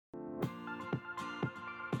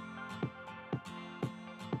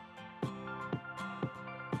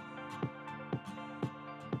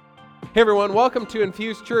Hey everyone, welcome to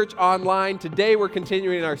Infuse Church Online. Today we're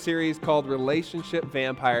continuing our series called Relationship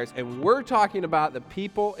Vampires, and we're talking about the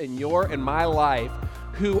people in your and my life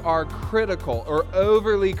who are critical or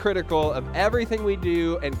overly critical of everything we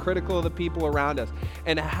do and critical of the people around us,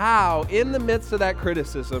 and how in the midst of that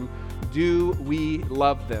criticism do we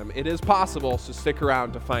love them. It is possible, so stick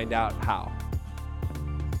around to find out how.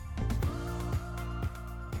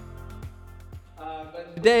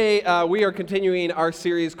 Today, we are continuing our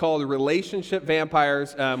series called Relationship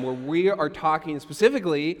Vampires, where we are talking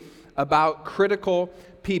specifically about critical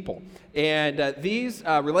people. And these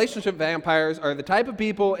relationship vampires are the type of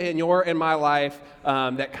people in your and my life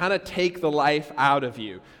that kind of take the life out of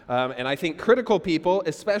you. And I think critical people,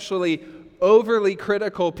 especially overly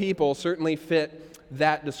critical people, certainly fit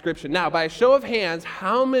that description. Now, by a show of hands,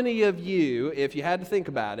 how many of you, if you had to think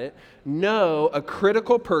about it, know a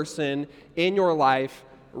critical person in your life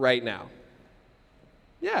right now?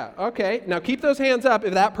 Yeah, okay. Now keep those hands up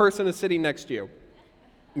if that person is sitting next to you.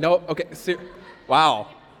 No, okay. Wow.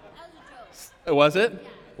 Was it?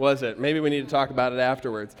 Was it? Maybe we need to talk about it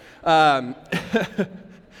afterwards.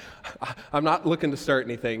 I'm not looking to start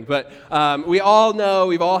anything, but we all know,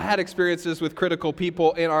 we've all had experiences with critical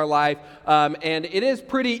people in our life, and it is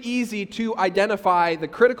pretty easy to identify the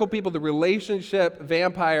critical people, the relationship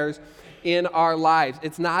vampires in our lives.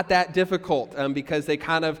 It's not that difficult because they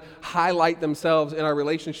kind of highlight themselves in our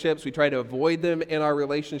relationships. We try to avoid them in our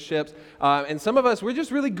relationships, and some of us, we're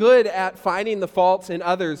just really good at finding the faults in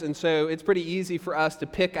others, and so it's pretty easy for us to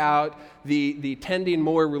pick out the tending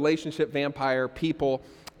more relationship vampire people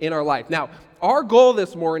in our life. Now, our goal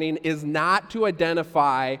this morning is not to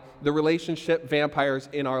identify the relationship vampires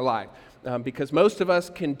in our life, because most of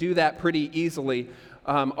us can do that pretty easily.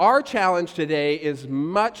 Our challenge today is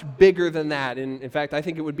much bigger than that. In fact, I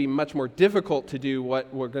think it would be much more difficult to do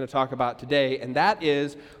what we're going to talk about today, and that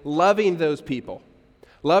is loving those people.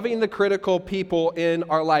 Loving the critical people in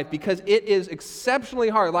our life, because it is exceptionally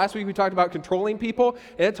hard. Last week we talked about controlling people,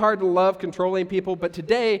 and it's hard to love controlling people, but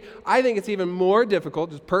today I think it's even more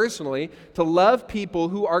difficult, just personally, to love people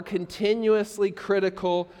who are continuously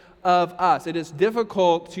critical of us. It is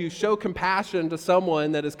difficult to show compassion to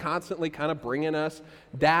someone that is constantly kind of bringing us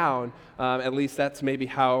down. At least that's maybe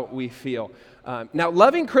how we feel. Now,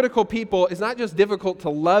 loving critical people is not just difficult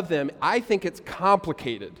to love them, I think it's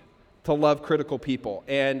complicated to love critical people.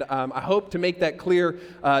 And I hope to make that clear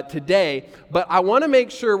today, but I want to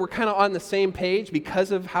make sure we're kind of on the same page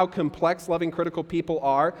because of how complex loving critical people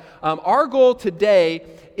are. Our goal today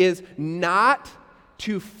is not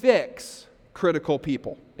to fix critical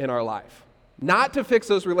people in our life, not to fix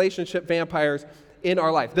those relationship vampires in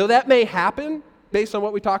our life. Though that may happen based on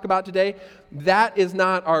what we talk about today, that is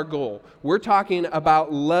not our goal. We're talking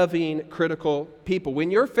about loving critical people. When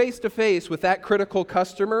you're face to face with that critical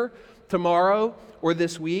customer tomorrow or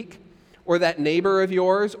this week, or that neighbor of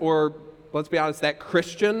yours, or let's be honest, that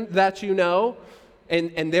Christian that you know,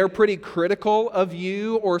 and they're pretty critical of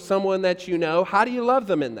you or someone that you know, how do you love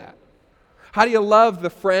them in that? How do you love the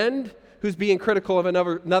friend who's being critical of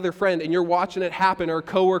another friend and you're watching it happen, or a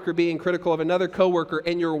coworker being critical of another coworker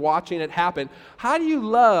and you're watching it happen? How do you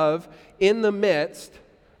love in the midst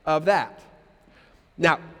of that?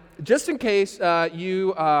 Now, just in case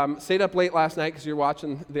you stayed up late last night because you're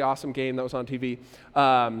watching the awesome game that was on TV,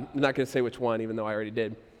 I'm not going to say which one, even though I already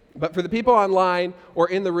did. But for the people online or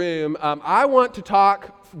in the room, I want to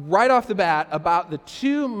talk right off the bat about the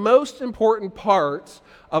two most important parts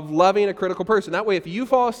of loving a critical person. That way, if you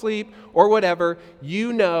fall asleep or whatever,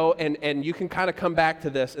 you know, and you can kind of come back to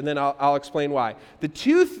this, and then I'll explain why. The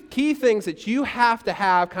two key things that you have to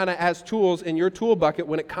have kind of as tools in your tool bucket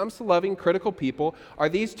when it comes to loving critical people are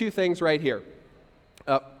these two things right here.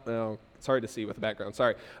 Oh, it's hard to see with the background,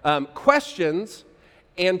 sorry. Questions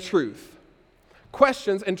and truth.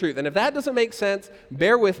 Questions and truth. And if that doesn't make sense,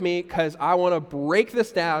 bear with me, because I want to break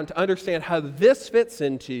this down to understand how this fits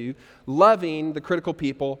into loving the critical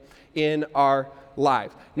people in our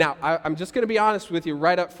lives. Now, I'm just going to be honest with you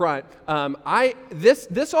right up front.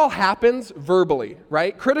 This all happens verbally,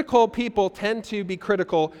 right? Critical people tend to be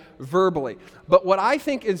critical verbally. But what I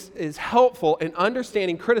think is helpful in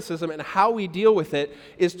understanding criticism and how we deal with it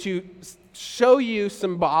is to show you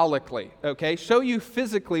symbolically, okay? Show you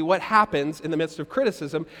physically what happens in the midst of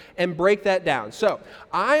criticism and break that down. So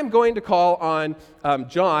I am going to call on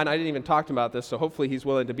John. I didn't even talk to him about this, so hopefully he's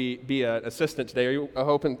willing to be an assistant today.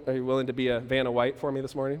 Are you willing to be a Vanna White for me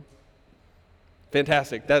this morning?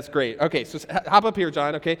 Fantastic. That's great. Okay, so hop up here,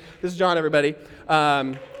 John, okay? This is John, everybody.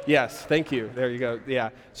 Yes, thank you. There you go.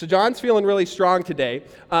 Yeah. So John's feeling really strong today,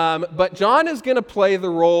 but John is going to play the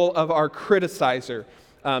role of our criticizer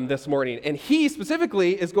this morning. And he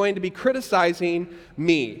specifically is going to be criticizing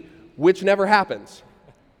me, which never happens.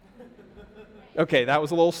 Okay, that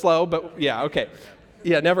was a little slow, but yeah, okay.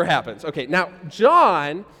 Yeah, never happens. Okay, now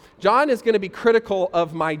John is going to be critical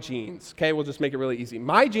of my jeans. Okay, we'll just make it really easy.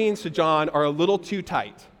 My jeans to John are a little too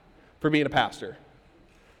tight for being a pastor.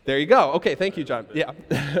 There you go. Okay, thank you, John. Yeah.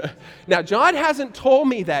 Now, John hasn't told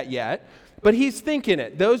me that yet, but he's thinking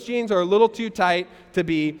it. Those jeans are a little too tight to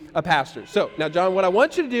be a pastor. So, now, John, what I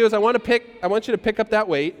want you to do is I want you to pick up that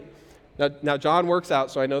weight. Now, John works out,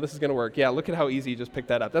 so I know this is going to work. Yeah, look at how easy he just picked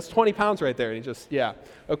that up. That's 20 pounds right there. And he just, yeah.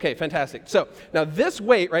 Okay, fantastic. So, now this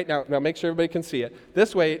weight right now make sure everybody can see it.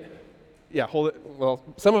 This weight, yeah, hold it. Well,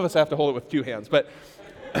 some of us have to hold it with two hands, but...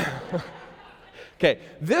 Okay,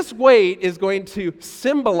 this weight is going to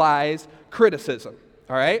symbolize criticism,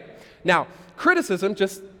 all right? Now, criticism,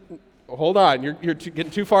 just hold on, you're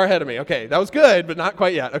getting too far ahead of me. Okay, that was good, but not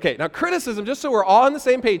quite yet. Okay, now criticism, just so we're all on the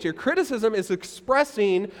same page here, criticism is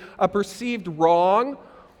expressing a perceived wrong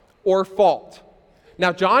or fault.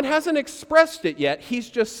 Now, John hasn't expressed it yet,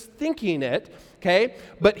 he's just thinking it, okay?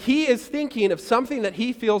 But he is thinking of something that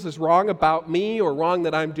he feels is wrong about me or wrong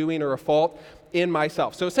that I'm doing or a fault in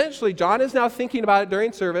myself. So essentially, John is now thinking about it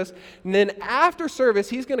during service, and then after service,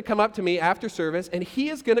 he's going to come up to me after service, and he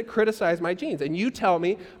is going to criticize my jeans. And you tell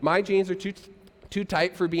me my jeans are too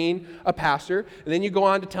tight for being a pastor, and then you go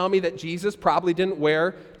on to tell me that Jesus probably didn't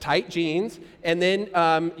wear tight jeans, and then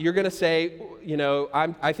you're going to say, you know,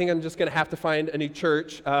 I think I'm just going to have to find a new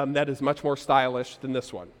church that is much more stylish than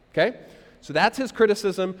this one, okay? So that's his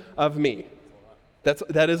criticism of me.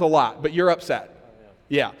 That is a lot, but you're upset.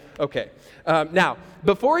 Yeah, okay. Now,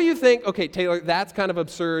 before you think, okay, Taylor, that's kind of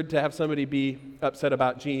absurd to have somebody be upset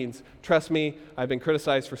about jeans, trust me, I've been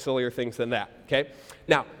criticized for sillier things than that, okay?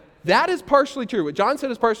 Now, that is partially true. What John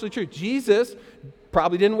said is partially true. Jesus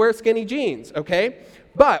probably didn't wear skinny jeans, okay?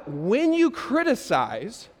 But when you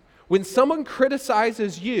criticize, when someone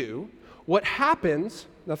criticizes you, what happens,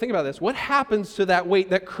 now think about this, what happens to that weight,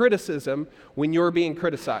 that criticism, when you're being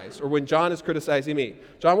criticized, or when John is criticizing me?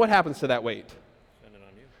 John, what happens to that weight?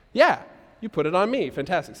 Yeah, you put it on me.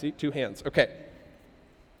 Fantastic. See, two hands. Okay.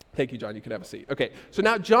 Thank you, John. You can have a seat. Okay. So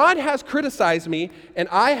now John has criticized me, and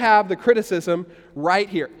I have the criticism right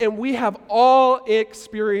here. And we have all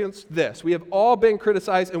experienced this. We have all been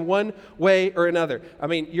criticized in one way or another. I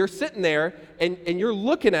mean, you're sitting there, and you're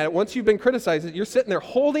looking at it. Once you've been criticized, you're sitting there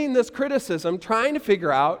holding this criticism, trying to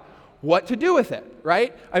figure out what to do with it,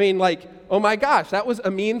 right? I mean, like, oh my gosh, that was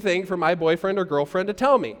a mean thing for my boyfriend or girlfriend to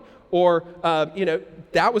tell me. Or,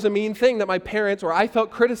 that was a mean thing that my parents, or I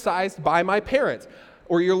felt criticized by my parents.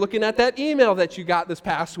 Or you're looking at that email that you got this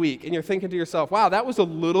past week, and you're thinking to yourself, wow, that was a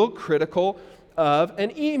little critical of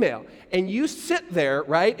an email. And you sit there,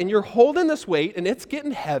 right, and you're holding this weight, and it's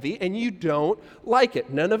getting heavy, and you don't like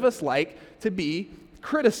it. None of us like to be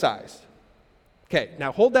criticized. Okay,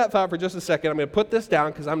 now hold that thought for just a second. I'm going to put this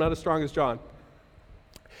down because I'm not as strong as John.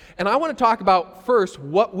 And I want to talk about first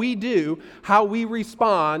what we do, how we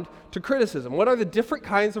respond to criticism. What are the different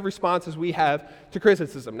kinds of responses we have to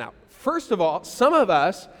criticism? Now, first of all, some of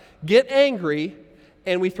us get angry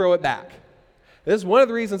and we throw it back. This is one of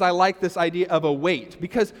the reasons I like this idea of a weight,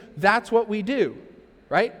 because that's what we do,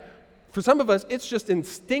 right? For some of us, it's just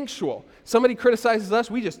instinctual. Somebody criticizes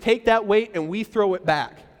us, we just take that weight and we throw it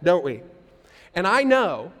back, don't we? And I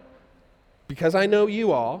know, because I know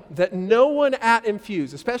you all, that no one at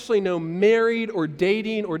Infuse, especially no married or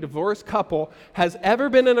dating or divorced couple, has ever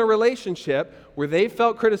been in a relationship where they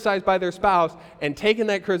felt criticized by their spouse and taken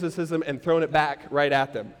that criticism and thrown it back right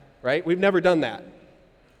at them, right? We've never done that.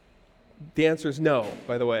 The answer is no,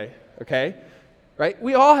 by the way, okay? Right?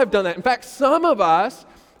 We all have done that. In fact, some of us,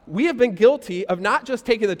 we have been guilty of not just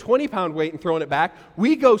taking the 20-pound weight and throwing it back.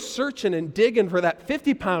 We go searching and digging for that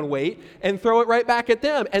 50-pound weight and throw it right back at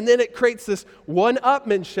them. And then it creates this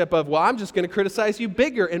one-upmanship of, well, I'm just going to criticize you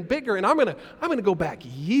bigger and bigger, and I'm going to go back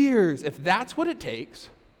years, if that's what it takes,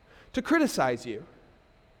 to criticize you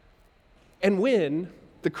and win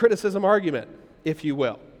the criticism argument, if you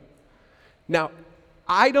will. Now,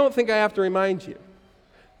 I don't think I have to remind you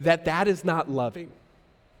that that is not loving.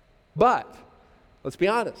 But let's be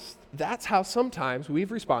honest, that's how sometimes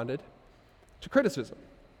we've responded to criticism.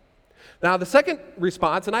 Now, the second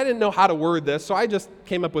response, and I didn't know how to word this, so I just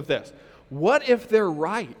came up with this. What if they're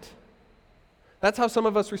right? That's how some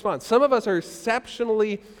of us respond. Some of us are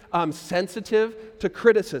exceptionally sensitive to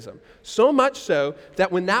criticism, so much so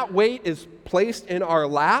that when that weight is placed in our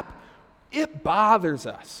lap, it bothers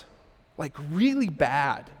us, like really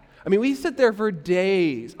bad. I mean, we sit there for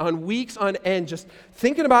days, on weeks on end, just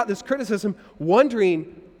thinking about this criticism,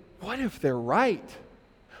 wondering, what if they're right?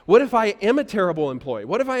 What if I am a terrible employee?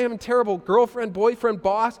 What if I am a terrible girlfriend, boyfriend,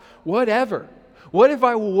 boss, whatever? What if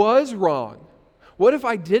I was wrong? What if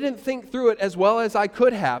I didn't think through it as well as I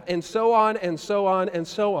could have? And so on and so on and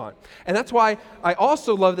so on. And that's why I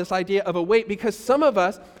also love this idea of a weight, because some of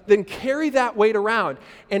us then carry that weight around.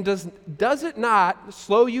 And does it not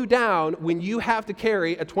slow you down when you have to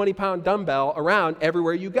carry a 20-pound dumbbell around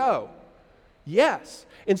everywhere you go? Yes.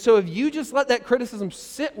 And so if you just let that criticism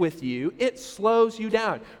sit with you, it slows you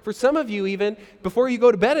down. For some of you, even before you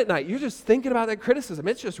go to bed at night, you're just thinking about that criticism.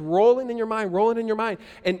 It's just rolling in your mind.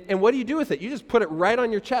 And what do you do with it? You just put it right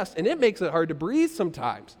on your chest, and it makes it hard to breathe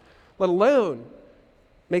sometimes, let alone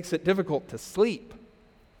makes it difficult to sleep.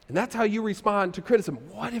 And that's how you respond to criticism.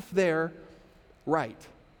 What if they're right?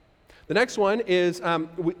 The next one is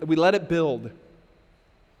we let it build.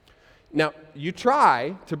 Now, you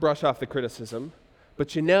try to brush off the criticism,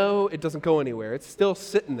 but you know it doesn't go anywhere. It's still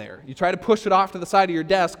sitting there. You try to push it off to the side of your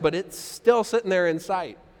desk, but it's still sitting there in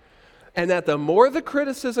sight. And that the more the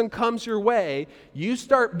criticism comes your way, you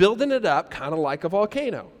start building it up kind of like a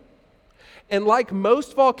volcano. And like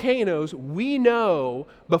most volcanoes, we know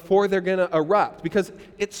before they're going to erupt because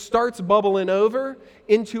it starts bubbling over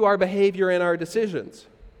into our behavior and our decisions.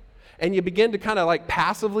 And you begin to kind of like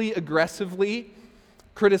passively, aggressively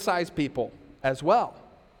criticize people as well.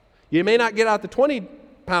 You may not get out the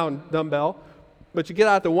 20-pound dumbbell, but you get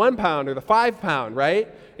out the 1 pound or the 5 pound, right?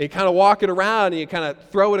 And you kind of walk it around and you kind of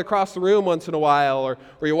throw it across the room once in a while, or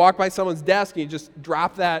you walk by someone's desk and you just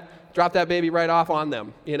drop that baby right off on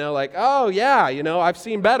them. You know, like, oh yeah, I've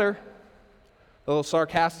seen better. A little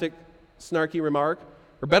sarcastic, snarky remark.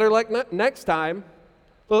 Or better luck next time.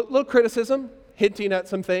 A little criticism, hinting at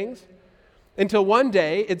some things. Until one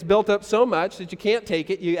day, it's built up so much that you can't take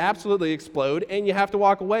it, you absolutely explode, and you have to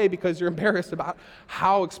walk away because you're embarrassed about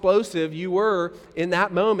how explosive you were in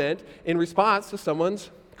that moment in response to someone's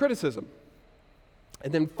criticism.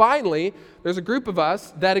 And then finally, there's a group of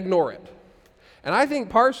us that ignore it. And I think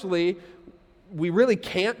partially, we really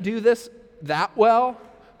can't do this that well,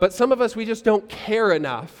 but some of us, we just don't care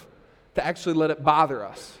enough to actually let it bother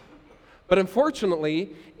us. But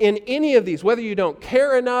unfortunately, in any of these, whether you don't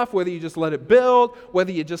care enough, whether you just let it build, whether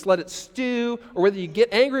you just let it stew, or whether you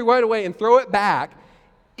get angry right away and throw it back,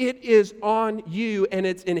 it is on you, and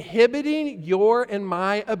it's inhibiting your and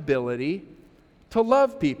my ability to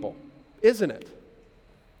love people, isn't it?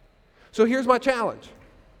 So here's my challenge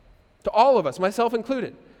to all of us, myself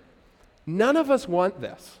included. None of us want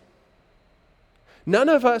this. None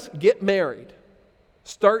of us get married,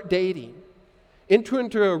 start dating, enter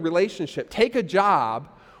into a relationship, take a job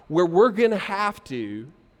where we're going to have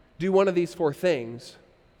to do one of these 4 things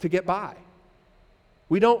to get by.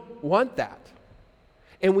 We don't want that.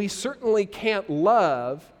 And we certainly can't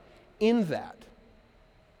love in that.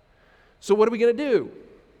 So what are we going to do?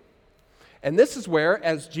 And this is where,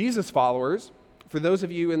 as Jesus followers, for those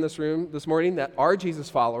of you in this room this morning that are Jesus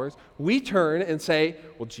followers, we turn and say,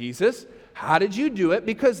 well, Jesus, how did you do it?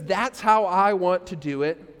 Because that's how I want to do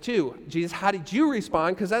it too. Jesus, how did you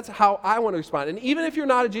respond? Because that's how I want to respond. And even if you're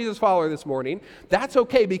not a Jesus follower this morning, that's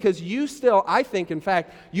okay, because you still, I think, in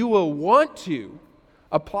fact, you will want to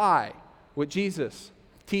apply what Jesus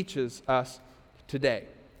teaches us today.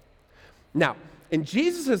 Now, in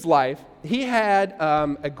Jesus' life, he had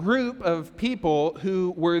a group of people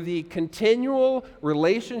who were the continual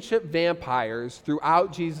relationship vampires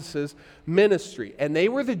throughout Jesus' ministry. And they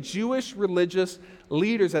were the Jewish religious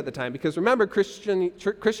leaders at the time. Because remember,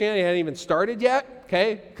 Christianity hadn't even started yet,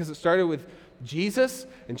 okay? Because it started with Jesus,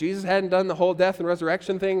 and Jesus hadn't done the whole death and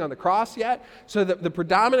resurrection thing on the cross yet. So the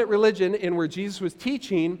predominant religion in where Jesus was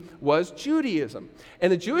teaching was Judaism.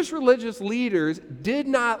 And the Jewish religious leaders did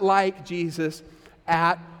not like Jesus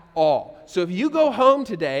at all. So if you go home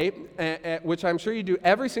today, which I'm sure you do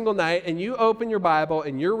every single night, and you open your Bible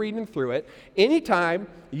and you're reading through it, anytime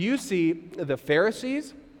you see the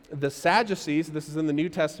Pharisees, the Sadducees, this is in the New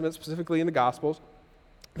Testament, specifically in the Gospels,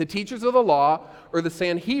 the teachers of the law, or the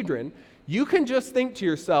Sanhedrin, you can just think to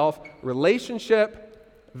yourself,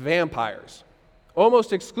 relationship vampires.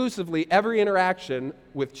 Almost exclusively every interaction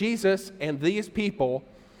with Jesus and these people,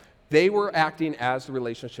 they were acting as the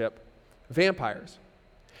relationship vampires.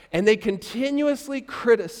 And they continuously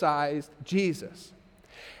criticized Jesus.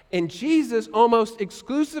 And Jesus almost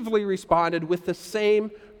exclusively responded with the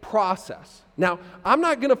same process. Now, I'm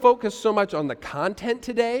not going to focus so much on the content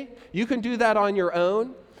today. You can do that on your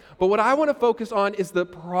own. But what I want to focus on is the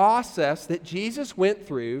process that Jesus went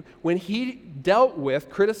through when he dealt with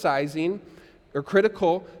criticizing or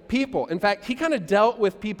critical people. In fact, he kind of dealt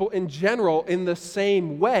with people in general in the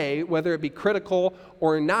same way, whether it be critical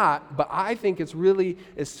or not, but I think it's really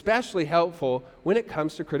especially helpful when it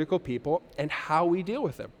comes to critical people and how we deal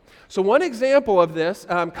with them. So one example of this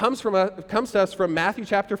comes to us from Matthew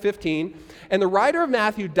chapter 15, and the writer of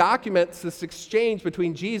Matthew documents this exchange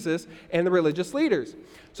between Jesus and the religious leaders.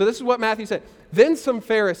 So this is what Matthew said. Then some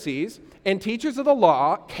Pharisees and teachers of the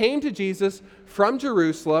law came to Jesus from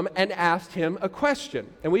Jerusalem and asked him a question.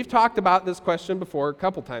 And we've talked about this question before a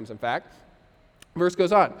couple times, in fact. Verse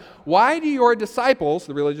goes on. Why do your disciples,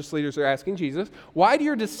 the religious leaders are asking Jesus, why do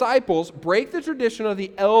your disciples break the tradition of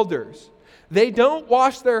the elders? They don't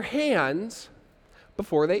wash their hands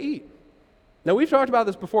before they eat. Now, we've talked about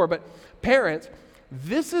this before, but parents,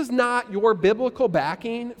 this is not your biblical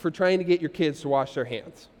backing for trying to get your kids to wash their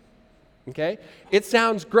hands. Okay? It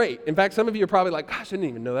sounds great. In fact, some of you are probably like, gosh, I didn't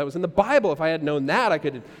even know that was in the Bible. If I had known that, I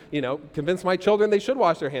could, convince my children they should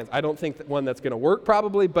wash their hands. I don't think that's going to work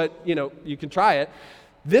probably, but, you can try it.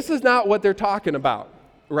 This is not what they're talking about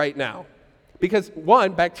right now. Because,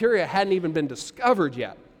 one, bacteria hadn't even been discovered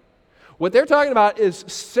yet. What they're talking about is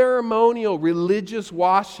ceremonial religious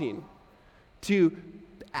washing to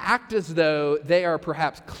act as though they are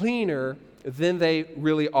perhaps cleaner than they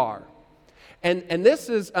really are. And this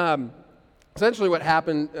is essentially what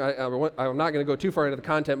happened. I'm not going to go too far into the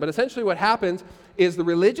content, but essentially what happens is the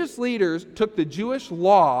religious leaders took the Jewish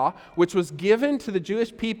law, which was given to the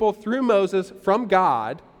Jewish people through Moses from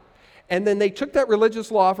God, and then they took that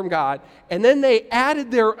religious law from God, and then they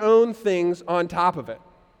added their own things on top of it.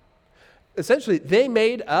 Essentially, they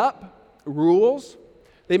made up rules.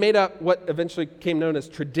 They made up what eventually became known as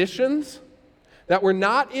traditions that were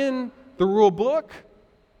not in the rule book,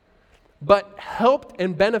 but helped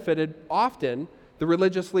and benefited often the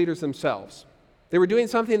religious leaders themselves. They were doing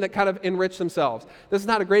something that kind of enriched themselves. This is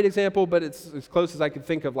not a great example, but it's as close as I could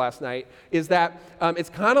think of last night, is that it's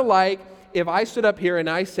kind of like if I stood up here and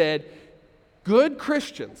I said, good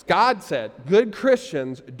Christians, God said, good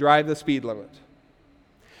Christians drive the speed limit.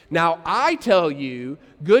 Now, I tell you,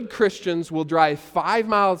 good Christians will drive 5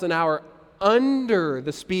 miles an hour under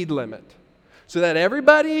the speed limit so that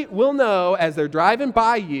everybody will know as they're driving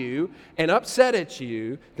by you and upset at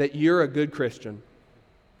you that you're a good Christian.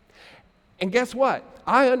 And guess what?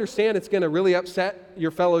 I understand it's going to really upset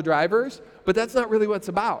your fellow drivers, but that's not really what it's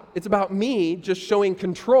about. It's about me just showing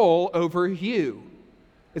control over you.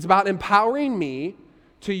 It's about empowering me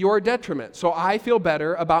to your detriment, so I feel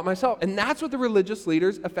better about myself. And that's what the religious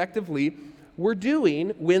leaders effectively were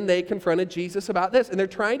doing when they confronted Jesus about this. And they're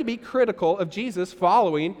trying to be critical of Jesus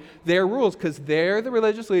following their rules because they're the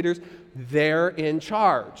religious leaders, they're in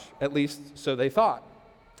charge, at least so they thought.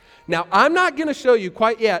 Now, I'm not going to show you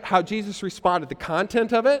quite yet how Jesus responded, the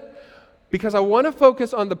content of it, because I want to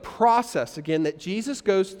focus on the process, again, that Jesus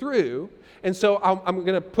goes through. And so I'm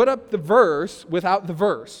going to put up the verse without the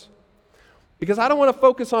verse. Because I don't want to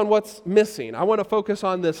focus on what's missing. I want to focus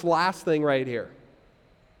on this last thing right here.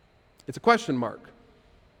 It's a question mark.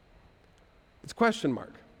 It's a question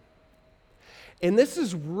mark. And this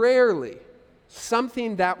is rarely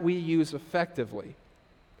something that we use effectively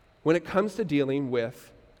when it comes to dealing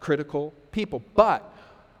with critical people. But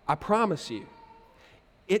I promise you,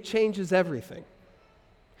 it changes everything.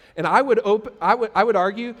 And I would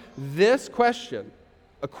argue this question,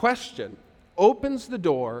 a question, opens the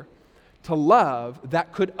door to love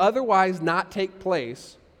that could otherwise not take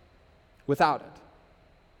place without it.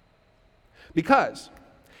 Because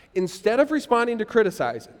instead of responding to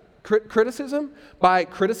criticism by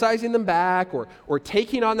criticizing them back or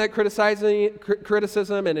taking on that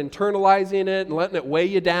criticism and internalizing it and letting it weigh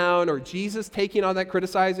you down, or Jesus taking on that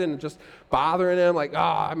criticism and just bothering him like,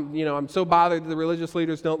 I'm so bothered that the religious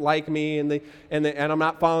leaders don't like me and I'm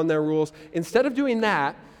not following their rules. Instead of doing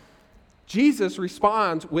that, Jesus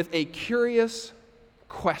responds with a curious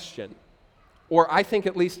question, or I think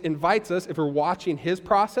at least invites us, if we're watching his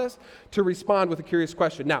process, to respond with a curious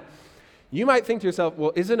question. Now, you might think to yourself,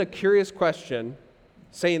 well, isn't a curious question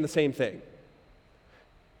saying the same thing?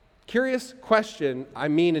 Curious question, I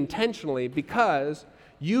mean intentionally, because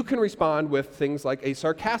you can respond with things like a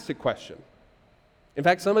sarcastic question. In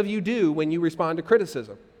fact, some of you do when you respond to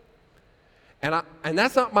criticism. And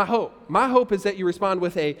that's not my hope. My hope is that you respond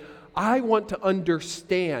with I want to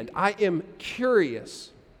understand, I am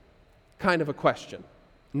curious kind of a question.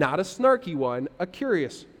 Not a snarky one, a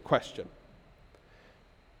curious question.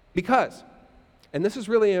 Because, and this is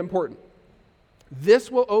really important, this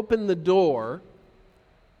will open the door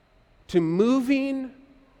to moving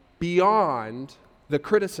beyond the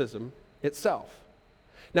criticism itself.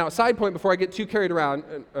 Now, a side point before I get too carried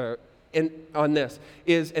and on this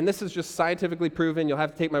is, and this is just scientifically proven, you'll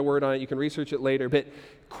have to take my word on it, you can research it later, but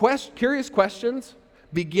curious questions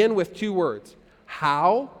begin with two words: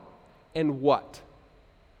 how and what.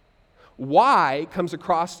 Why comes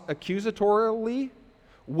across accusatorially.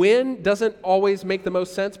 When doesn't always make the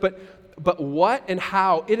most sense, but what and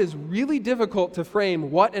how, it is really difficult to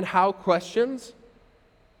frame what and how questions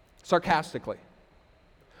sarcastically.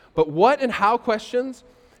 But what and how questions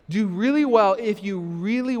do really well if you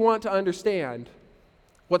really want to understand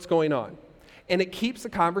what's going on. And it keeps the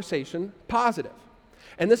conversation positive.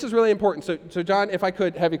 And this is really important. So John, if I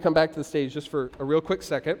could have you come back to the stage just for a real quick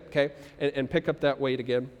second, okay, and pick up that weight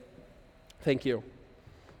again. Thank you.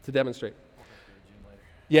 To demonstrate.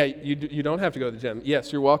 Yeah, you don't have to go to the gym.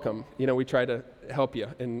 Yes, you're welcome. We try to help you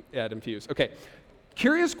at Infuse. Okay,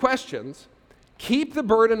 curious questions keep the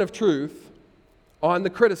burden of truth on the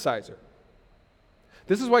criticizer.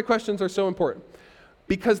 This is why questions are so important.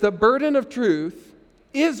 Because the burden of truth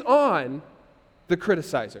is on the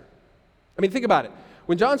criticizer. I mean, think about it.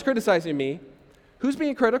 When John's criticizing me, who's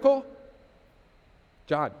being critical?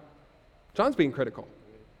 John. John's being critical.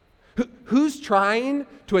 Who's trying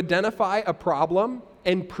to identify a problem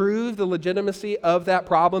and prove the legitimacy of that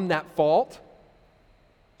problem, that fault?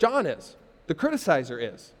 John is. The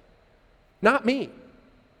criticizer is. Not me.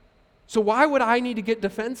 So why would I need to get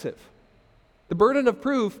defensive? The burden of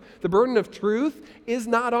proof, the burden of truth is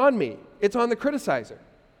not on me. It's on the criticizer.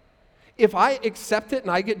 If I accept it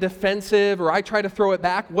and I get defensive or I try to throw it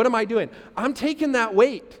back, what am I doing? I'm taking that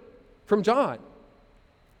weight from John.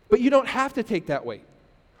 But you don't have to take that weight.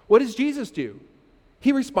 What does Jesus do?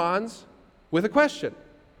 He responds with a question.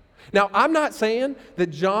 Now, I'm not saying that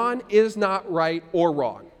John is not right or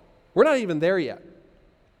wrong. We're not even there yet.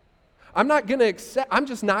 I'm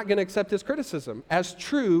just not going to accept his criticism as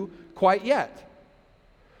true quite yet.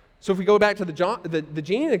 So if we go back to the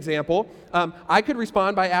jean example, I could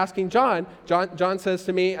respond by asking John. John says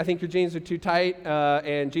to me, I think your jeans are too tight,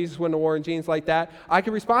 and Jesus wouldn't have worn jeans like that. I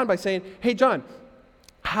could respond by saying, hey, John,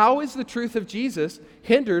 how is the truth of Jesus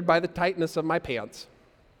hindered by the tightness of my pants?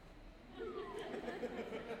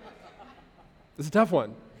 It's a tough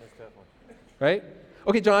one. That's a tough one. Right?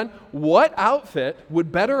 Okay, John, what outfit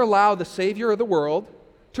would better allow the Savior of the world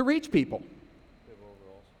to reach people? Bib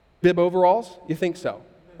overalls. Bib overalls? You think so?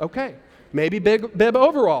 Okay. Maybe bib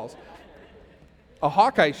overalls. A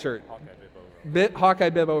Hawkeye shirt. Hawkeye bib overalls. Hawkeye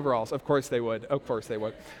bib overalls. Of course they would. Of course they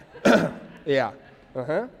would. Yeah.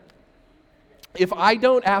 Uh-huh. If I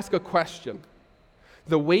don't ask a question,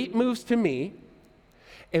 the weight moves to me,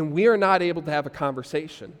 and we are not able to have a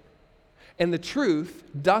conversation. And the truth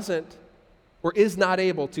doesn't or is not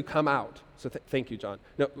able to come out. So thank you, John.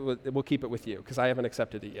 No, we'll keep it with you because I haven't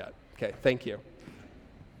accepted it yet. Okay, thank you.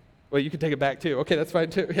 Well, you can take it back too. Okay, that's fine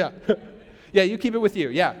too. Yeah. Yeah, you keep it with you.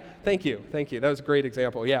 Yeah, thank you. Thank you. That was a great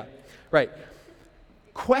example. Yeah, right.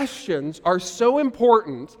 Questions are so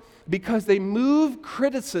important because they move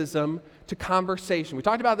criticism to conversation. We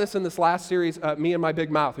talked about this in this last series, Me and My Big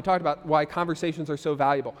Mouth. We talked about why conversations are so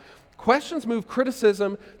valuable. Questions move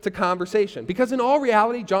criticism to conversation because in all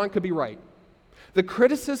reality, John could be right. The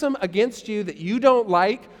criticism against you that you don't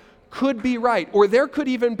like could be right, or there could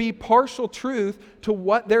even be partial truth to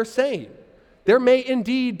what they're saying. There may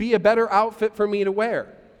indeed be a better outfit for me to wear.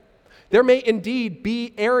 There may indeed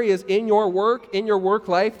be areas in your work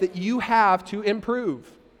life that you have to improve.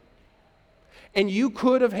 And you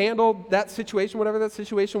could have handled that situation, whatever that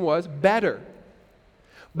situation was, better.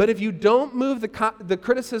 But if you don't move the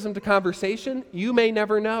criticism to conversation, you may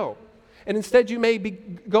never know. And instead you may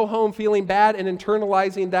go home feeling bad and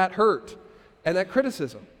internalizing that hurt and that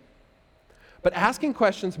criticism. But asking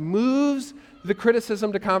questions moves the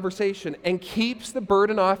criticism to conversation and keeps the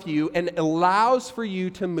burden off you and allows for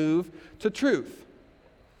you to move to truth.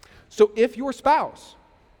 So if your spouse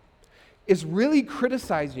is really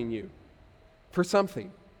criticizing you for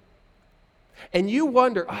something, and you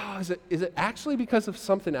wonder, is it actually because of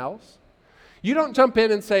something else? You don't jump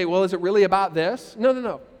in and say, well, is it really about this?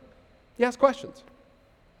 No. You ask questions.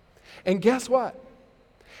 And guess what?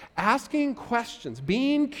 Asking questions,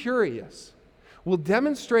 being curious, will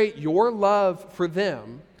demonstrate your love for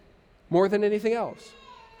them more than anything else.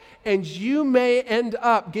 And you may end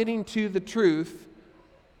up getting to the truth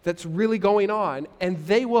that's really going on, and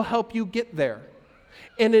they will help you get there.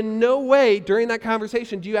 And in no way during that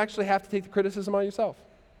conversation do you actually have to take the criticism on yourself.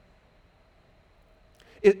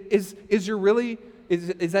 Is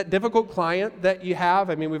that difficult client that you have?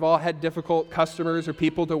 I mean, we've all had difficult customers or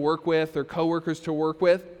people to work with or coworkers to work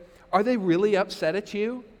with. Are they really upset at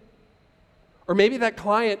you? Or maybe that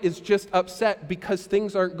client is just upset because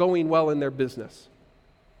things aren't going well in their business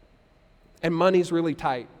and money's really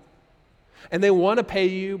tight. And they want to pay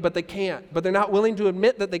you, but they can't. But they're not willing to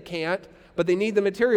admit that they can't, but they need the material.